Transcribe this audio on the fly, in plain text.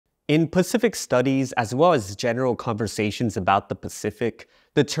In Pacific studies, as well as general conversations about the Pacific,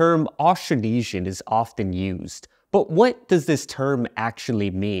 the term Austronesian is often used. But what does this term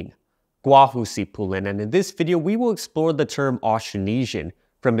actually mean? Guahusi Pulan, and in this video, we will explore the term Austronesian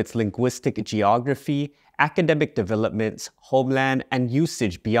from its linguistic geography, academic developments, homeland, and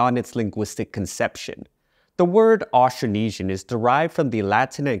usage beyond its linguistic conception. The word Austronesian is derived from the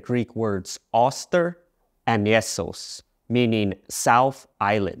Latin and Greek words auster and nessos, meaning South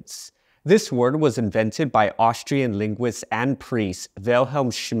Islands. This word was invented by Austrian linguist and priest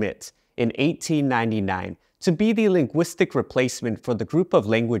Wilhelm Schmidt in 1899 to be the linguistic replacement for the group of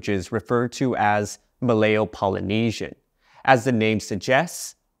languages referred to as Malayo-Polynesian. As the name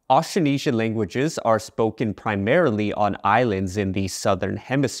suggests, Austronesian languages are spoken primarily on islands in the southern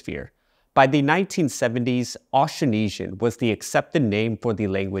hemisphere. By the 1970s, Austronesian was the accepted name for the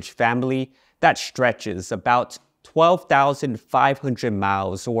language family that stretches about 12,500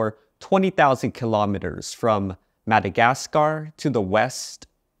 miles or 20,000 kilometers from Madagascar to the west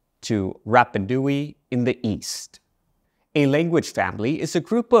to Rapa Nui in the east. A language family is a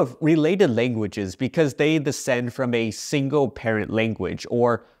group of related languages because they descend from a single parent language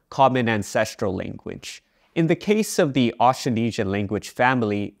or common ancestral language. In the case of the Austronesian language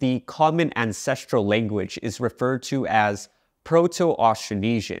family, the common ancestral language is referred to as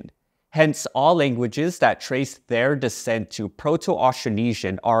Proto-Austronesian. Hence, all languages that trace their descent to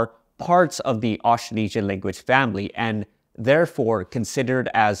Proto-Austronesian are parts of the Austronesian language family and therefore considered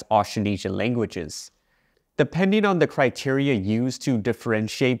as Austronesian languages. Depending on the criteria used to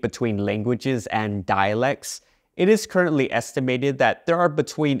differentiate between languages and dialects, it is currently estimated that there are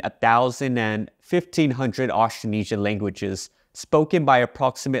between 1,000 and 1,500 Austronesian languages spoken by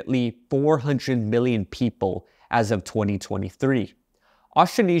approximately 400 million people as of 2023.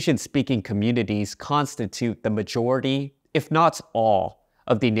 Austronesian-speaking communities constitute the majority, if not all,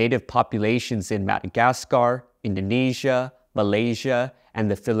 of the native populations in Madagascar, Indonesia, Malaysia, and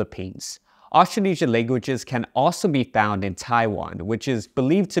the Philippines. Austronesian languages can also be found in Taiwan, which is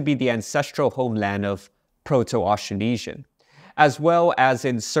believed to be the ancestral homeland of Proto-Austronesian, as well as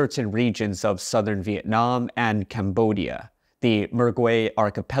in certain regions of southern Vietnam and Cambodia, the Mergui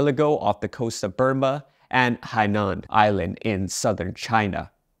Archipelago off the coast of Burma, and Hainan Island in southern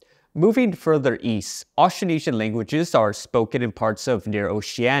China. Moving further east, Austronesian languages are spoken in parts of Near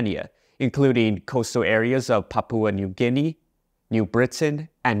Oceania, including coastal areas of Papua New Guinea, New Britain,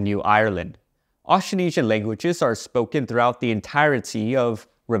 and New Ireland. Austronesian languages are spoken throughout the entirety of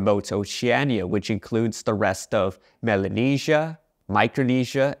remote Oceania, which includes the rest of Melanesia,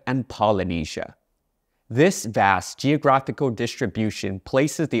 Micronesia, and Polynesia. This vast geographical distribution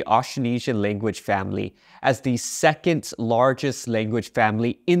places the Austronesian language family as the second largest language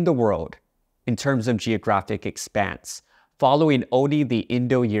family in the world in terms of geographic expanse, following only the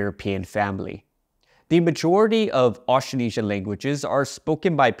Indo-European family. The majority of Austronesian languages are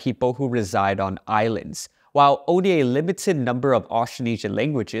spoken by people who reside on islands, while only a limited number of Austronesian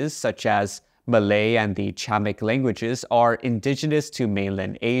languages, such as Malay and the Chamic languages, are indigenous to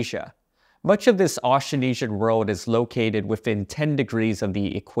mainland Asia. Much of this Austronesian world is located within 10 degrees of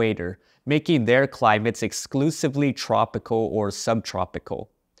the equator, making their climates exclusively tropical or subtropical.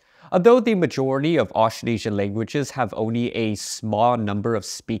 Although the majority of Austronesian languages have only a small number of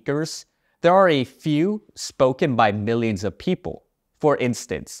speakers, there are a few spoken by millions of people. For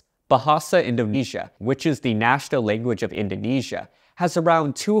instance, Bahasa Indonesia, which is the national language of Indonesia, has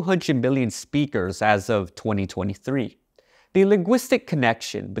around 200 million speakers as of 2023. The linguistic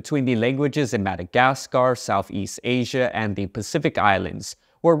connection between the languages in Madagascar, Southeast Asia, and the Pacific Islands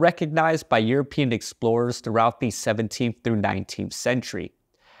were recognized by European explorers throughout the 17th through 19th century.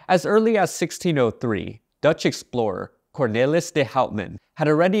 As early as 1603, Dutch explorer Cornelis de Houtman had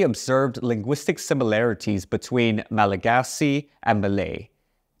already observed linguistic similarities between Malagasy and Malay.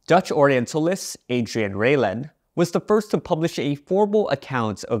 Dutch Orientalist Adrian Raylan was the first to publish a formal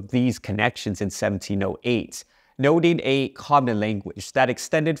account of these connections in 1708, noting a common language that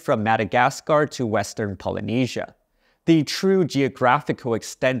extended from Madagascar to western Polynesia. The true geographical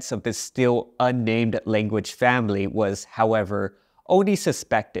extent of this still unnamed language family was, however, only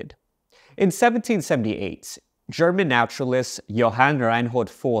suspected. In 1778, German naturalist Johann Reinhold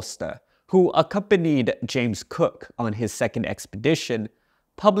Forster, who accompanied James Cook on his second expedition,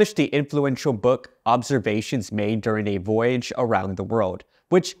 published the influential book Observations Made During a Voyage Around the World,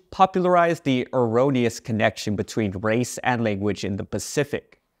 which popularized the erroneous connection between race and language in the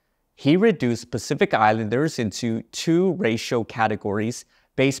Pacific. He reduced Pacific Islanders into two racial categories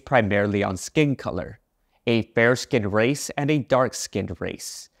based primarily on skin color: a fair-skinned race and a dark-skinned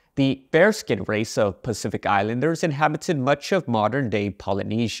race. The fair-skinned race of Pacific Islanders inhabited much of modern-day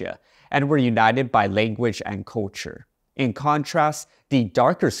Polynesia and were united by language and culture. In contrast, the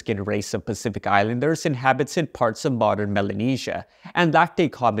darker-skinned race of Pacific Islanders inhabited parts of modern Melanesia and lacked a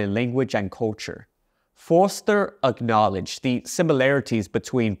common language and culture. Forster acknowledged the similarities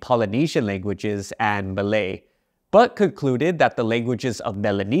between Polynesian languages and Malay, but concluded that the languages of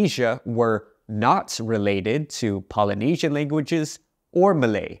Melanesia were not related to Polynesian languages or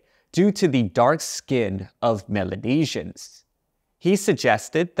Malay due to the dark skin of Melanesians. He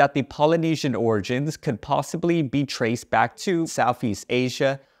suggested that the Polynesian origins could possibly be traced back to Southeast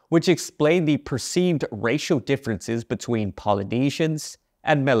Asia, which explained the perceived racial differences between Polynesians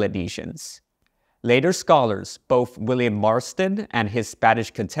and Melanesians. Later scholars, both William Marston and his Spanish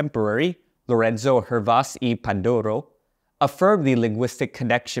contemporary, Lorenzo Hervás y Panduro, affirmed the linguistic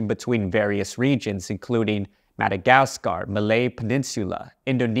connection between various regions, including Madagascar, Malay Peninsula,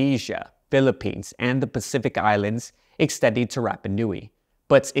 Indonesia, Philippines, and the Pacific Islands extending to Rapa Nui,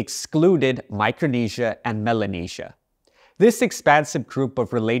 but excluded Micronesia and Melanesia. This expansive group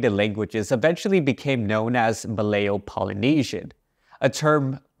of related languages eventually became known as Malayo-Polynesian, a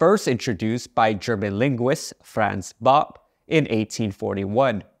term first introduced by German linguist Franz Bopp in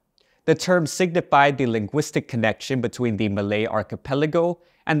 1841. The term signified the linguistic connection between the Malay archipelago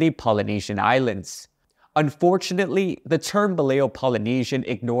and the Polynesian islands. Unfortunately, the term Malayo-Polynesian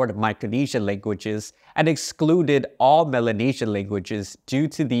ignored Micronesian languages and excluded all Melanesian languages due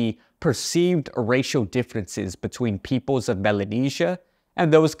to the perceived racial differences between peoples of Melanesia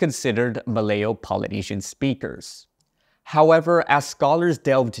and those considered Malayo-Polynesian speakers. However, as scholars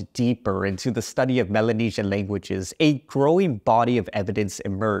delved deeper into the study of Melanesian languages, a growing body of evidence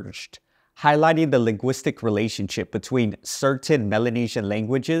emerged, highlighting the linguistic relationship between certain Melanesian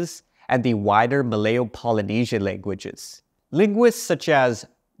languages and the wider Malayo-Polynesian languages. Linguists such as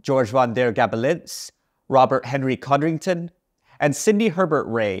George van der Gabelentz, Robert Henry Codrington, and Sidney Herbert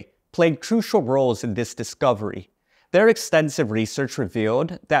Ray played crucial roles in this discovery. Their extensive research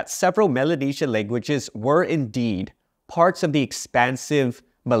revealed that several Melanesian languages were indeed parts of the expansive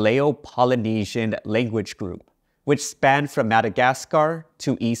Malayo-Polynesian language group, which spanned from Madagascar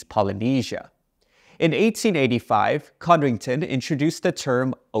to East Polynesia. In 1885, Codrington introduced the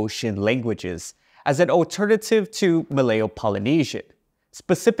term ocean languages as an alternative to Malayo-Polynesian,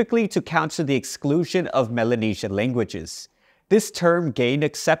 specifically to counter the exclusion of Melanesian languages. This term gained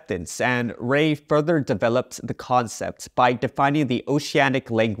acceptance, and Ray further developed the concept by defining the oceanic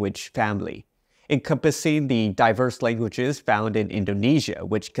language family, encompassing the diverse languages found in Indonesia,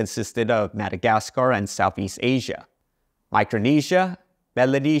 which consisted of Madagascar and Southeast Asia, Micronesia,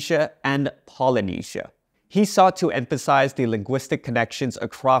 Melanesia, and Polynesia. He sought to emphasize the linguistic connections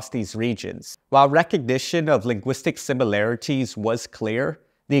across these regions. While recognition of linguistic similarities was clear,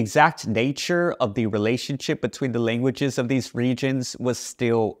 the exact nature of the relationship between the languages of these regions was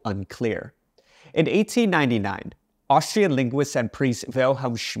still unclear. In 1899, Austrian linguist and priest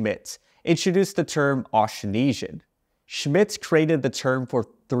Wilhelm Schmidt introduced the term Austronesian. Schmidt created the term for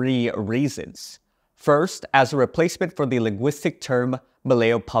three reasons. First, as a replacement for the linguistic term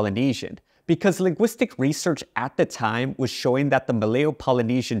Malayo-Polynesian, because linguistic research at the time was showing that the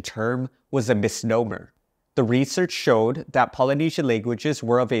Malayo-Polynesian term was a misnomer. The research showed that Polynesian languages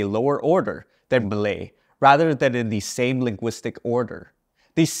were of a lower order than Malay, rather than in the same linguistic order.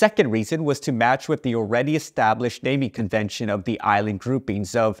 The second reason was to match with the already established naming convention of the island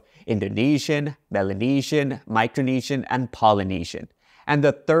groupings of Indonesian, Melanesian, Micronesian, and Polynesian. And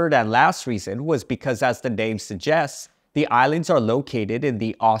the third and last reason was because, as the name suggests, the islands are located in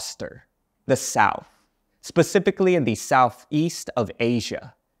the Auster, the south, specifically in the southeast of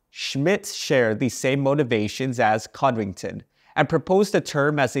Asia. Schmidt shared the same motivations as Codrington and proposed the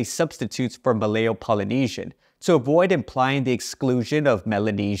term as a substitute for Malayo-Polynesian to avoid implying the exclusion of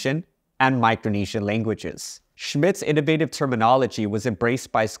Melanesian and Micronesian languages. Schmidt's innovative terminology was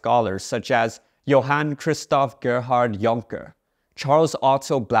embraced by scholars such as Johann Christoph Gerhard Jonker, Charles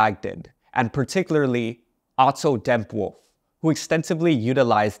Otto Blagden, and particularly Otto Dempwolff, who extensively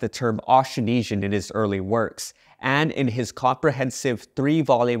utilized the term Austronesian in his early works and in his comprehensive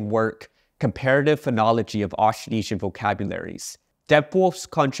 3-volume work, Comparative Phonology of Austronesian Vocabularies. Dempwolff's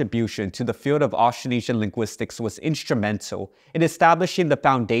contribution to the field of Austronesian linguistics was instrumental in establishing the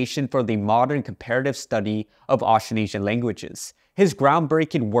foundation for the modern comparative study of Austronesian languages. His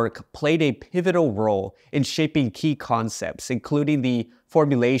groundbreaking work played a pivotal role in shaping key concepts, including the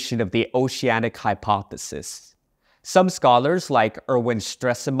formulation of the Oceanic Hypothesis. Some scholars, like Erwin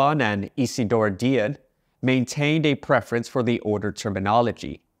Stresemann and Isidore Dien, maintained a preference for the order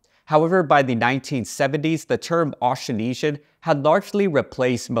terminology. However, by the 1970s, the term Austronesian had largely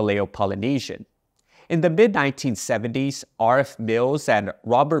replaced Malayo-Polynesian. In the mid-1970s, R.F. Mills and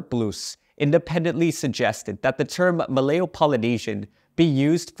Robert Bluss independently suggested that the term Malayo-Polynesian be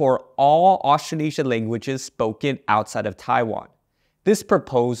used for all Austronesian languages spoken outside of Taiwan. This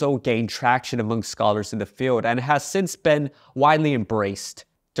proposal gained traction among scholars in the field and has since been widely embraced.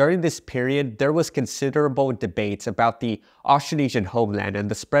 During this period, there was considerable debate about the Austronesian homeland and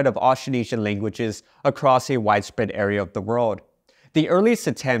the spread of Austronesian languages across a widespread area of the world. The earliest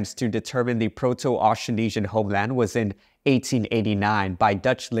attempts to determine the Proto-Austronesian homeland was in 1889 by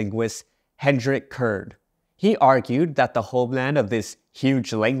Dutch linguist Hendrik Kurd. He argued that the homeland of this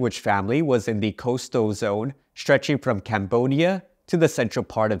huge language family was in the coastal zone stretching from Cambodia to the central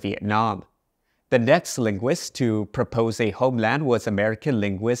part of Vietnam. The next linguist to propose a homeland was American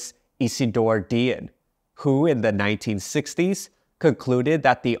linguist Isidore Dien, who in the 1960s concluded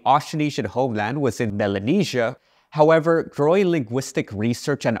that the Austronesian homeland was in Melanesia. However, growing linguistic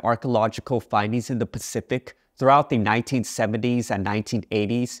research and archaeological findings in the Pacific throughout the 1970s and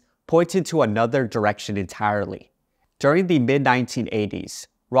 1980s pointed to another direction entirely. During the mid-1980s,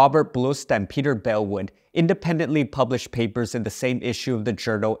 Robert Bluss and Peter Bellwood independently published papers in the same issue of the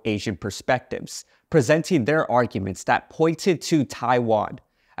journal Asian Perspectives, presenting their arguments that pointed to Taiwan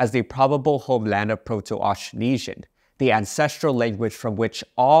as the probable homeland of Proto-Austronesian, the ancestral language from which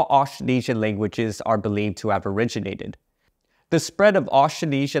all Austronesian languages are believed to have originated. The spread of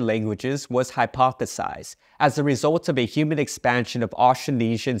Austronesian languages was hypothesized as a result of a human expansion of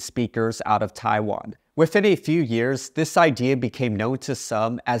Austronesian speakers out of Taiwan. Within a few years, this idea became known to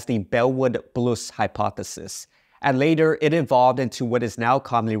some as the Bellwood-Blust Hypothesis, and later it evolved into what is now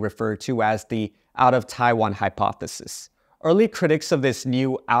commonly referred to as the out-of-Taiwan Hypothesis. Early critics of this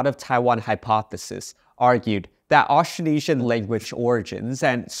new out-of-Taiwan hypothesis argued that Austronesian language origins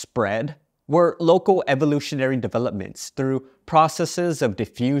and spread were local evolutionary developments through processes of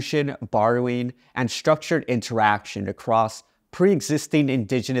diffusion, borrowing, and structured interaction across pre-existing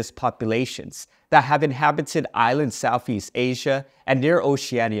indigenous populations that have inhabited island Southeast Asia and near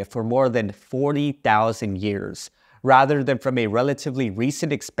Oceania for more than 40,000 years, rather than from a relatively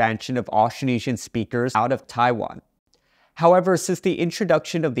recent expansion of Austronesian speakers out of Taiwan. However, since the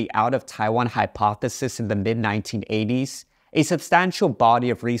introduction of the out-of-Taiwan hypothesis in the mid-1980s, a substantial body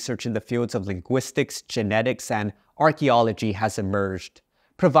of research in the fields of linguistics, genetics, and archaeology has emerged,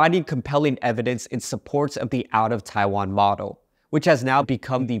 providing compelling evidence in support of the out-of-Taiwan model, which has now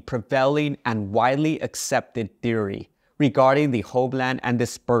become the prevailing and widely accepted theory regarding the homeland and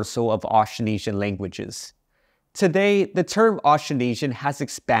dispersal of Austronesian languages. Today, the term Austronesian has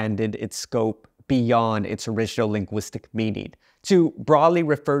expanded its scope beyond its original linguistic meaning to broadly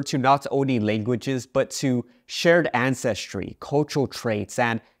refer to not only languages but to shared ancestry, cultural traits,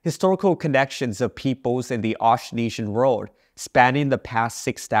 and historical connections of peoples in the Austronesian world spanning the past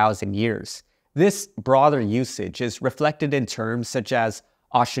 6,000 years. This broader usage is reflected in terms such as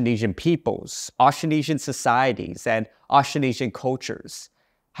Austronesian peoples, Austronesian societies, and Austronesian cultures.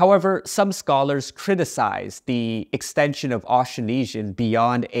 However, some scholars criticize the extension of Austronesian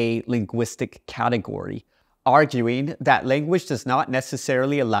beyond a linguistic category, arguing that language does not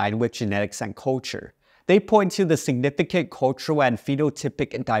necessarily align with genetics and culture. They point to the significant cultural and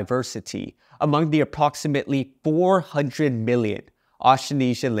phenotypic diversity among the approximately 400 million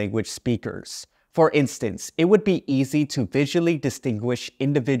Austronesian language speakers. For instance, it would be easy to visually distinguish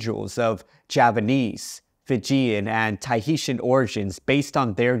individuals of Javanese, Fijian, and Tahitian origins based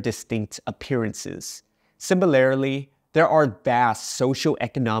on their distinct appearances. Similarly, there are vast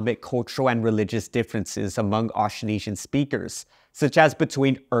socio-economic, cultural, and religious differences among Austronesian speakers, such as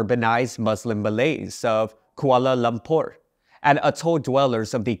between urbanized Muslim Malays of Kuala Lumpur and atoll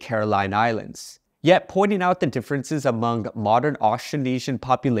dwellers of the Caroline Islands. Yet pointing out the differences among modern Austronesian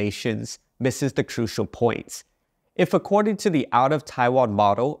populations misses the crucial points. If according to the out-of-Taiwan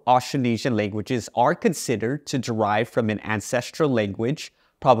model, Austronesian languages are considered to derive from an ancestral language,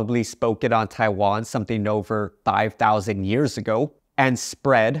 probably spoken on Taiwan something over 5,000 years ago, and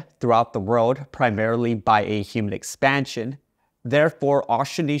spread throughout the world primarily by a human expansion, therefore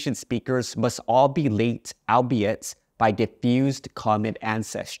Austronesian speakers must all be linked, albeit by diffused common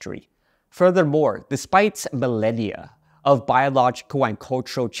ancestry. Furthermore, despite millennia of biological and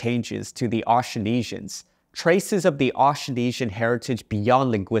cultural changes to the Austronesians, traces of the Austronesian heritage beyond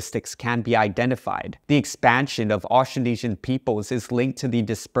linguistics can be identified. The expansion of Austronesian peoples is linked to the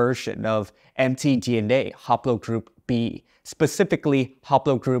dispersion of mtDNA haplogroup B, specifically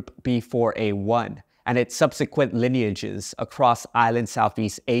haplogroup B4A1, and its subsequent lineages across island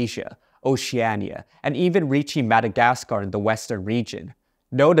Southeast Asia, Oceania, and even reaching Madagascar in the western region.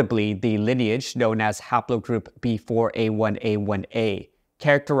 Notably, the lineage known as haplogroup B4A1A1A,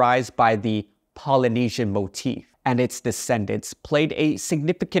 characterized by the Polynesian motif, and its descendants played a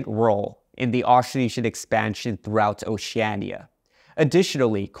significant role in the Austronesian expansion throughout Oceania.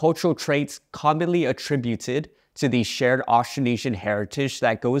 Additionally, cultural traits commonly attributed to the shared Austronesian heritage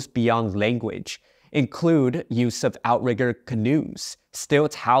that goes beyond language include use of outrigger canoes,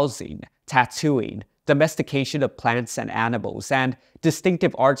 stilt housing, tattooing, domestication of plants and animals, and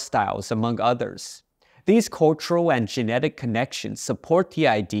distinctive art styles, among others. These cultural and genetic connections support the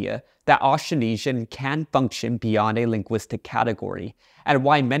idea that Austronesian can function beyond a linguistic category, and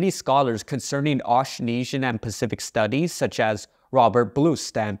why many scholars concerning Austronesian and Pacific studies, such as Robert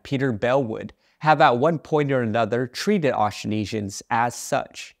Blust and Peter Bellwood, have at one point or another treated Austronesians as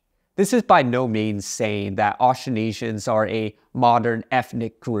such. This is by no means saying that Austronesians are a modern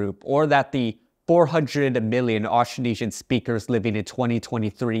ethnic group, or that the 400 million Austronesian speakers living in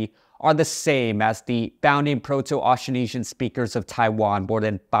 2023 are the same as the founding Proto-Austronesian speakers of Taiwan more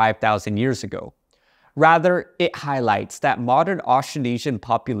than 5,000 years ago. Rather, it highlights that modern Austronesian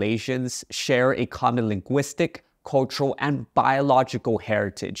populations share a common linguistic, cultural, and biological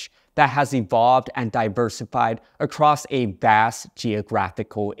heritage that has evolved and diversified across a vast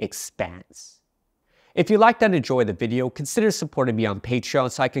geographical expanse. If you liked and enjoyed the video, consider supporting me on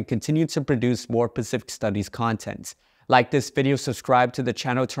Patreon so I can continue to produce more Pacific Studies content. Like this video, subscribe to the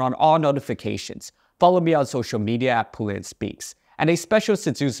channel, turn on all notifications. Follow me on social media at PulanSpeaks. And a special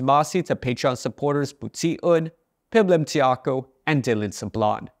Seduce Masi to Patreon supporters Puti'on, Pim Limtiaco, and Dylan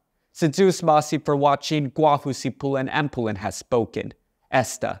Sablan. Seduce Masi for watching. Guahu si Pulan and Pulan has spoken.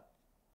 Esta.